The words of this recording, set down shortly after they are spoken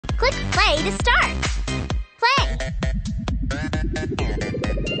Click play to start. Play.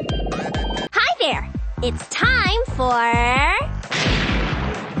 Hi there. It's time for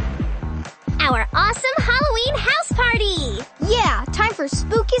our awesome Halloween house party. Yeah, time for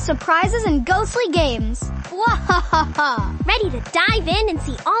spooky surprises and ghostly games. Wahahaha! Ready to dive in and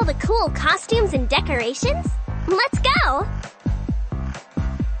see all the cool costumes and decorations? Let's go!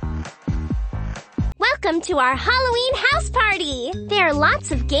 Welcome to our Halloween house party! There are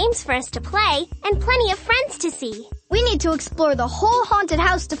lots of games for us to play and plenty of friends to see. We need to explore the whole haunted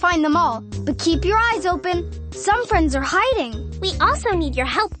house to find them all, but keep your eyes open. Some friends are hiding. We also need your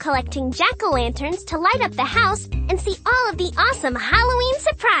help collecting jack-o'-lanterns to light up the house and see all of the awesome Halloween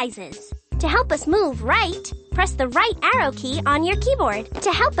surprises. To help us move right, press the right arrow key on your keyboard.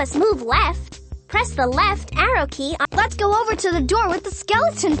 To help us move left, press the left arrow key on... Let's go over to the door with the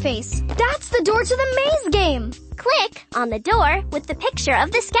skeleton face. That's the door to the maze game. Click on the door with the picture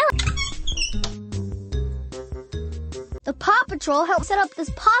of the skeleton. The Paw Patrol helped set up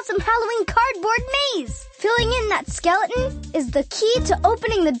this possum Halloween cardboard maze. Filling in that skeleton is the key to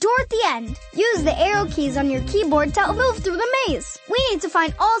opening the door at the end. Use the arrow keys on your keyboard to move through the maze. We need to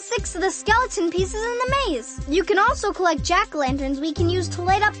find all 6 of the skeleton pieces in the maze. You can also collect jack-o'-lanterns we can use to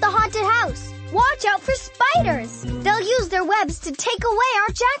light up the haunted house. Watch out for spiders. They'll use their webs to take away our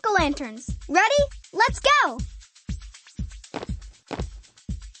jack-o'-lanterns. Ready? Let's go!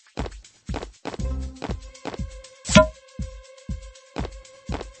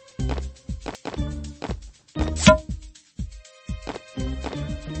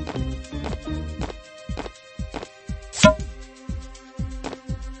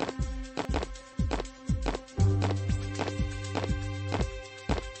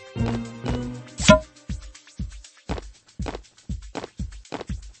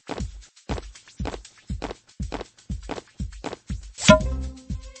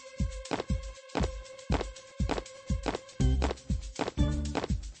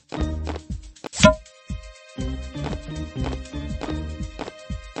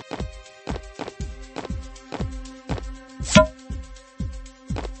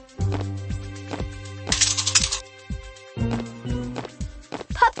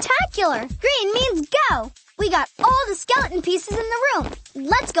 Green means go! We got all the skeleton pieces in the room.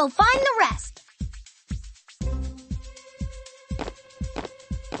 Let's go find the rest.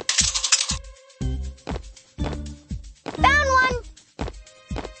 Found one!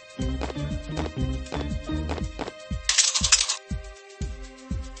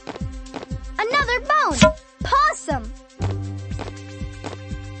 Another bone! Possum!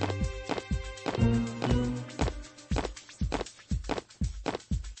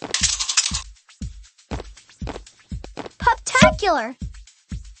 Spectacular!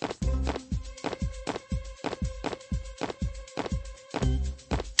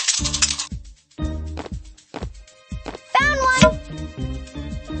 Found one!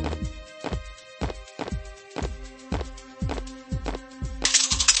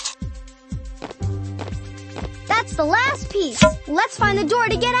 That's the last piece. Let's find the door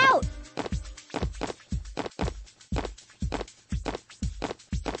to get out.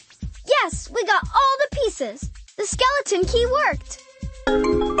 Yes, we got all the pieces. The skeleton key worked. We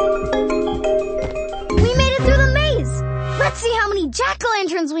made it through the maze. Let's see how many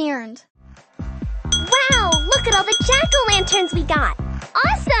jack-o'-lanterns we earned. Wow, look at all the jack-o'-lanterns we got.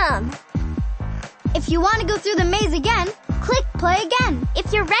 Awesome! If you want to go through the maze again, click play again.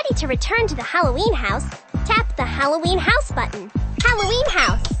 If you're ready to return to the Halloween house, tap the Halloween house button. Halloween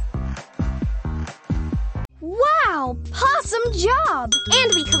house. Wow, awesome job!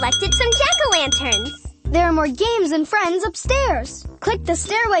 And we collected some jack-o'-lanterns. There are more games and friends upstairs. Click the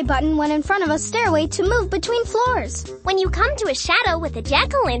stairway button when in front of a stairway to move between floors. When you come to a shadow with a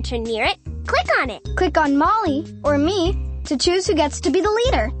jack-o'-lantern near it, click on it. Click on Molly, or me, to choose who gets to be the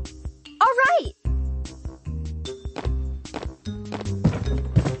leader. All right.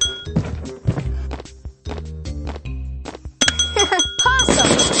 Possum!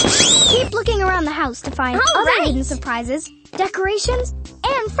 Keep looking around the house to find other hidden surprises, decorations,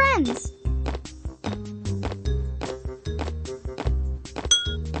 and friends.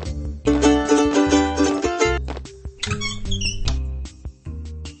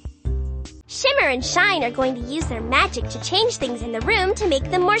 Shimmer and Shine are going to use their magic to change things in the room to make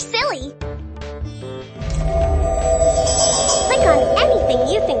them more silly. Click on anything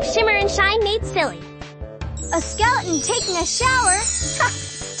you think Shimmer and Shine made silly. A skeleton taking a shower?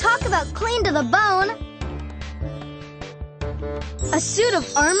 Talk about clean to the bone. A suit of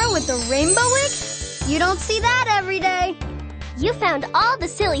armor with a rainbow wig? You don't see that every day. You found all the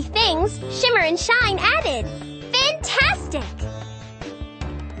silly things Shimmer and Shine added. Fantastic!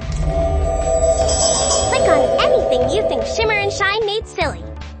 on anything you think Shimmer and Shine made silly.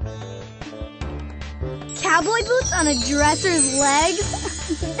 Cowboy boots on a dresser's legs?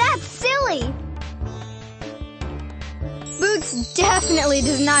 That's silly! Boots definitely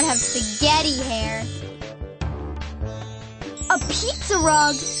does not have spaghetti hair. A pizza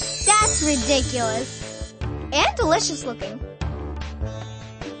rug? That's ridiculous. And delicious looking.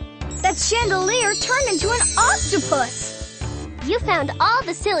 That chandelier turned into an octopus. You found all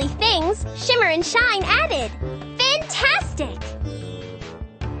the silly things Shimmer and Shine added. Fantastic!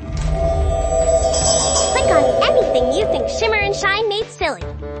 Click on anything you think Shimmer and Shine made silly.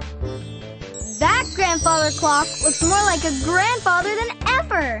 That grandfather clock looks more like a grandfather than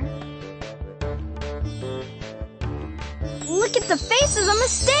ever. Look at the faces on the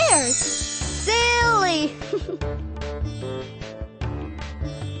stairs. Silly.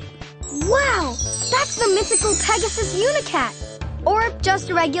 Wow, that's the mythical Pegasus Unicat. Or just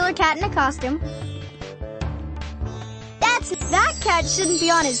a regular cat in a costume. That cat shouldn't be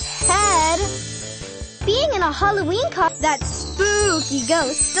on his head. Being in a Halloween costume, that spooky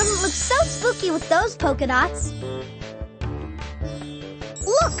ghost doesn't look so spooky with those polka dots.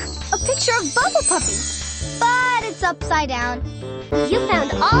 Look, a picture of Bubble Puppy. But it's upside down. You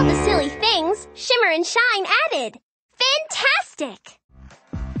found all the silly things Shimmer and Shine added. Fantastic!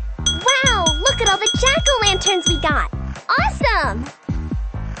 Wow, look at all the jack-o'-lanterns we got. Awesome!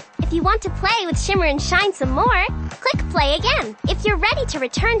 If you want to play with Shimmer and Shine some more, click play again. If you're ready to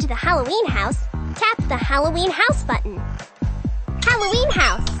return to the Halloween house, tap the Halloween house button. Halloween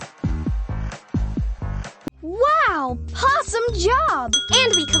house. Wow, awesome job!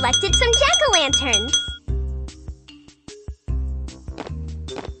 And we collected some jack-o'-lanterns.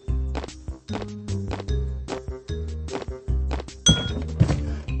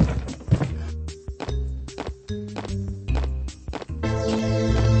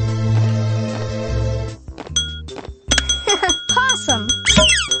 Awesome!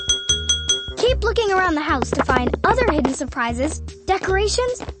 Keep looking around the house to find other hidden surprises,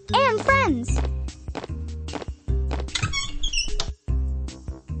 decorations, and friends.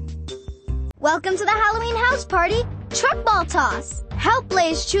 Welcome to the Halloween house party, Truck Ball Toss. Help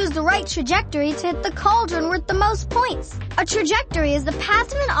Blaze choose the right trajectory to hit the cauldron worth the most points. A trajectory is the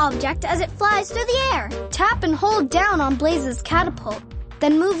path of an object as it flies through the air. Tap and hold down on Blaze's catapult.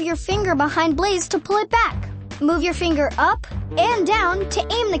 Then move your finger behind Blaze to pull it back. Move your finger up and down to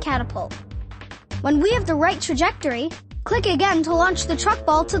aim the catapult. When we have the right trajectory, click again to launch the truck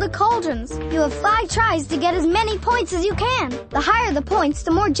ball to the cauldrons. You have 5 tries to get as many points as you can. The higher the points,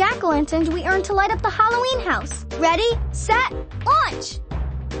 the more jack-o'-lanterns we earn to light up the Halloween house. Ready, set, launch!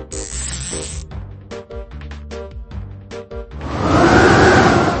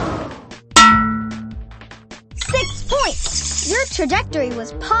 Six points! Your trajectory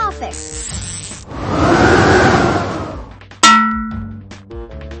was perfect.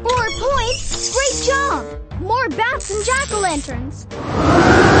 4 points! Great job! More bats and jack-o'-lanterns.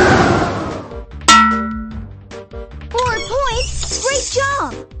 4 points! Great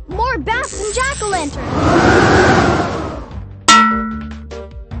job! More bats and jack-o'-lanterns.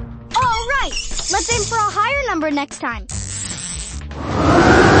 All right, let's aim for a higher number next time.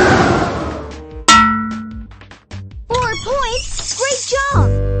 4 points! Great job!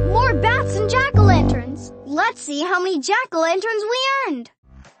 More bats and jack-o'-lanterns. Let's see how many jack-o'-lanterns we earned.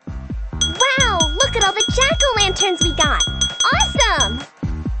 Wow, look at all the jack-o'-lanterns we got. Awesome!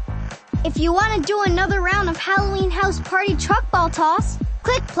 If you want to do another round of Halloween house party truck ball toss,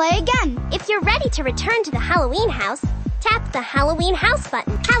 click play again. If you're ready to return to the Halloween house, tap the Halloween house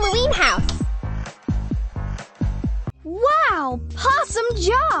button. Halloween house. Wow, awesome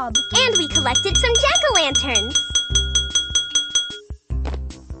job! And we collected some jack-o'-lanterns.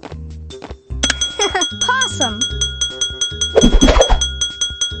 Awesome!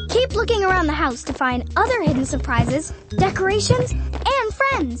 Keep looking around the house to find other hidden surprises, decorations, and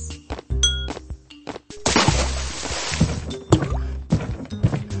friends.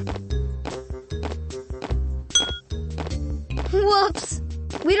 Whoops!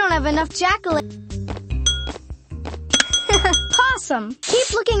 We don't have enough jack-o'-lanterns. Awesome!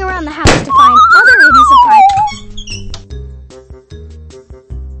 Keep looking around the house to find other hidden surprises.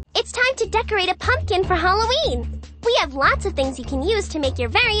 It's time to decorate a pumpkin for Halloween. We have lots of things you can use to make your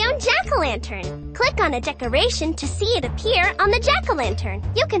very own jack-o'-lantern. Click on a decoration to see it appear on the jack-o'-lantern.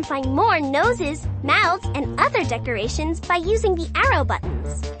 You can find more noses, mouths, and other decorations by using the arrow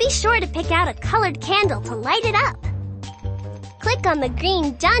buttons. Be sure to pick out a colored candle to light it up. Click on the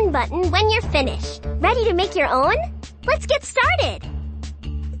green Done button when you're finished. Ready to make your own? Let's get started!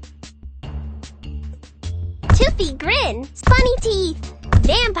 Toothy grin, funny teeth.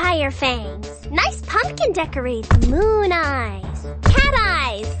 Vampire fangs. Nice pumpkin decorating. Moon eyes. Cat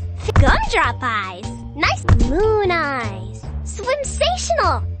eyes. Gumdrop eyes. Nice moon eyes.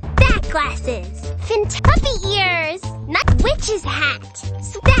 Swimsational. Bat glasses. Puppy ears. Nice witch's hat.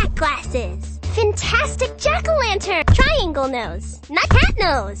 Bat glasses. Fantastic jack-o'-lantern. Triangle nose. Nice cat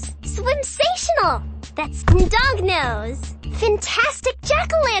nose. Swimsational. That's dog nose. Fantastic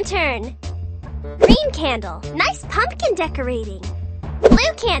jack-o'-lantern. Green candle. Nice pumpkin decorating.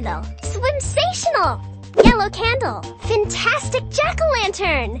 Blue candle. Swimsational. Yellow candle. Fantastic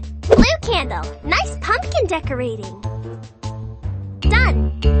jack-o'-lantern. Blue candle. Nice pumpkin decorating.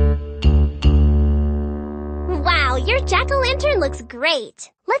 Done. Wow, your jack-o'-lantern looks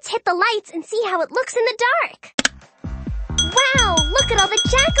great. Let's hit the lights and see how it looks in the dark. Wow, look at all the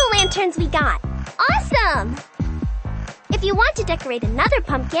jack-o'-lanterns we got. Awesome! If you want to decorate another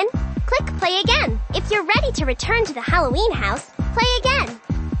pumpkin, click play again. If you're ready to return to the Halloween house, play again.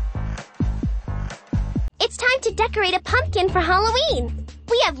 It's time to decorate a pumpkin for Halloween.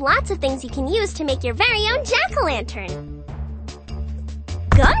 We have lots of things you can use to make your very own jack-o'-lantern.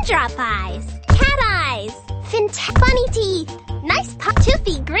 Gumdrop eyes, cat eyes, funny teeth, nice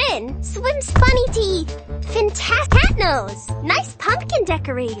toothy grin, swims funny teeth, fantastic cat nose, nice pumpkin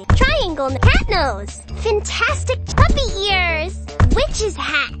decorating, triangle cat nose, fantastic puppy ears, witch's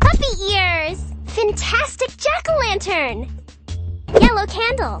hat, puppy ears, fantastic jack-o'-lantern, yellow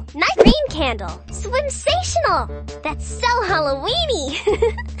candle, nice green candle, swimsational. That's so Halloweeny.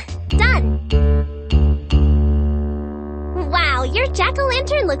 Done. Wow, your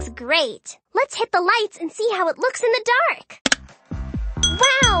jack-o'-lantern looks great. Let's hit the lights and see how it looks in the dark.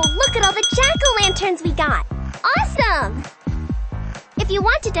 Wow, look at all the jack-o'-lanterns we got. Awesome! If you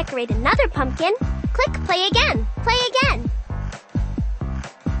want to decorate another pumpkin, click play again. Play again.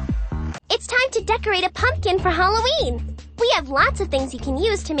 It's time to decorate a pumpkin for Halloween. We have lots of things you can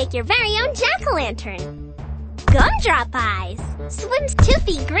use to make your very own jack-o'-lantern. Gumdrop eyes, swims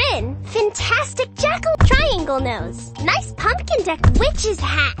toothy grin, fantastic triangle nose, nice pumpkin witch's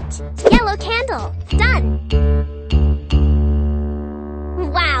hat, yellow candle. Done.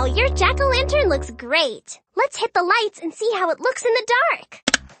 Wow, your jack-o'-lantern looks great. Let's hit the lights and see how it looks in the dark.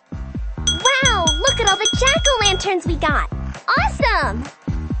 Wow, look at all the jack-o'-lanterns we got. Awesome!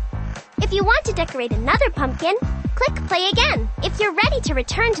 If you want to decorate another pumpkin, click play again. If you're ready to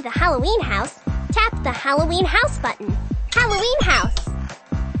return to the Halloween house, tap the Halloween house button. Halloween house.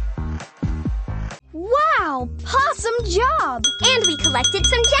 Wow, awesome job! And we collected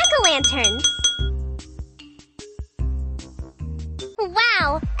some jack-o'-lanterns.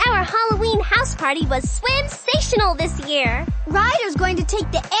 Wow, our Halloween house party was swimsational this year. Ryder's going to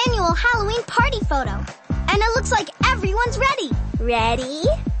take the annual Halloween party photo. And it looks like everyone's ready. Ready?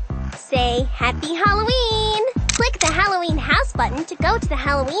 Say Happy Halloween! Click the Halloween house button to go to the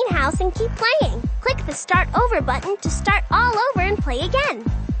Halloween house and keep playing. Click the Start Over button to start all over and play again.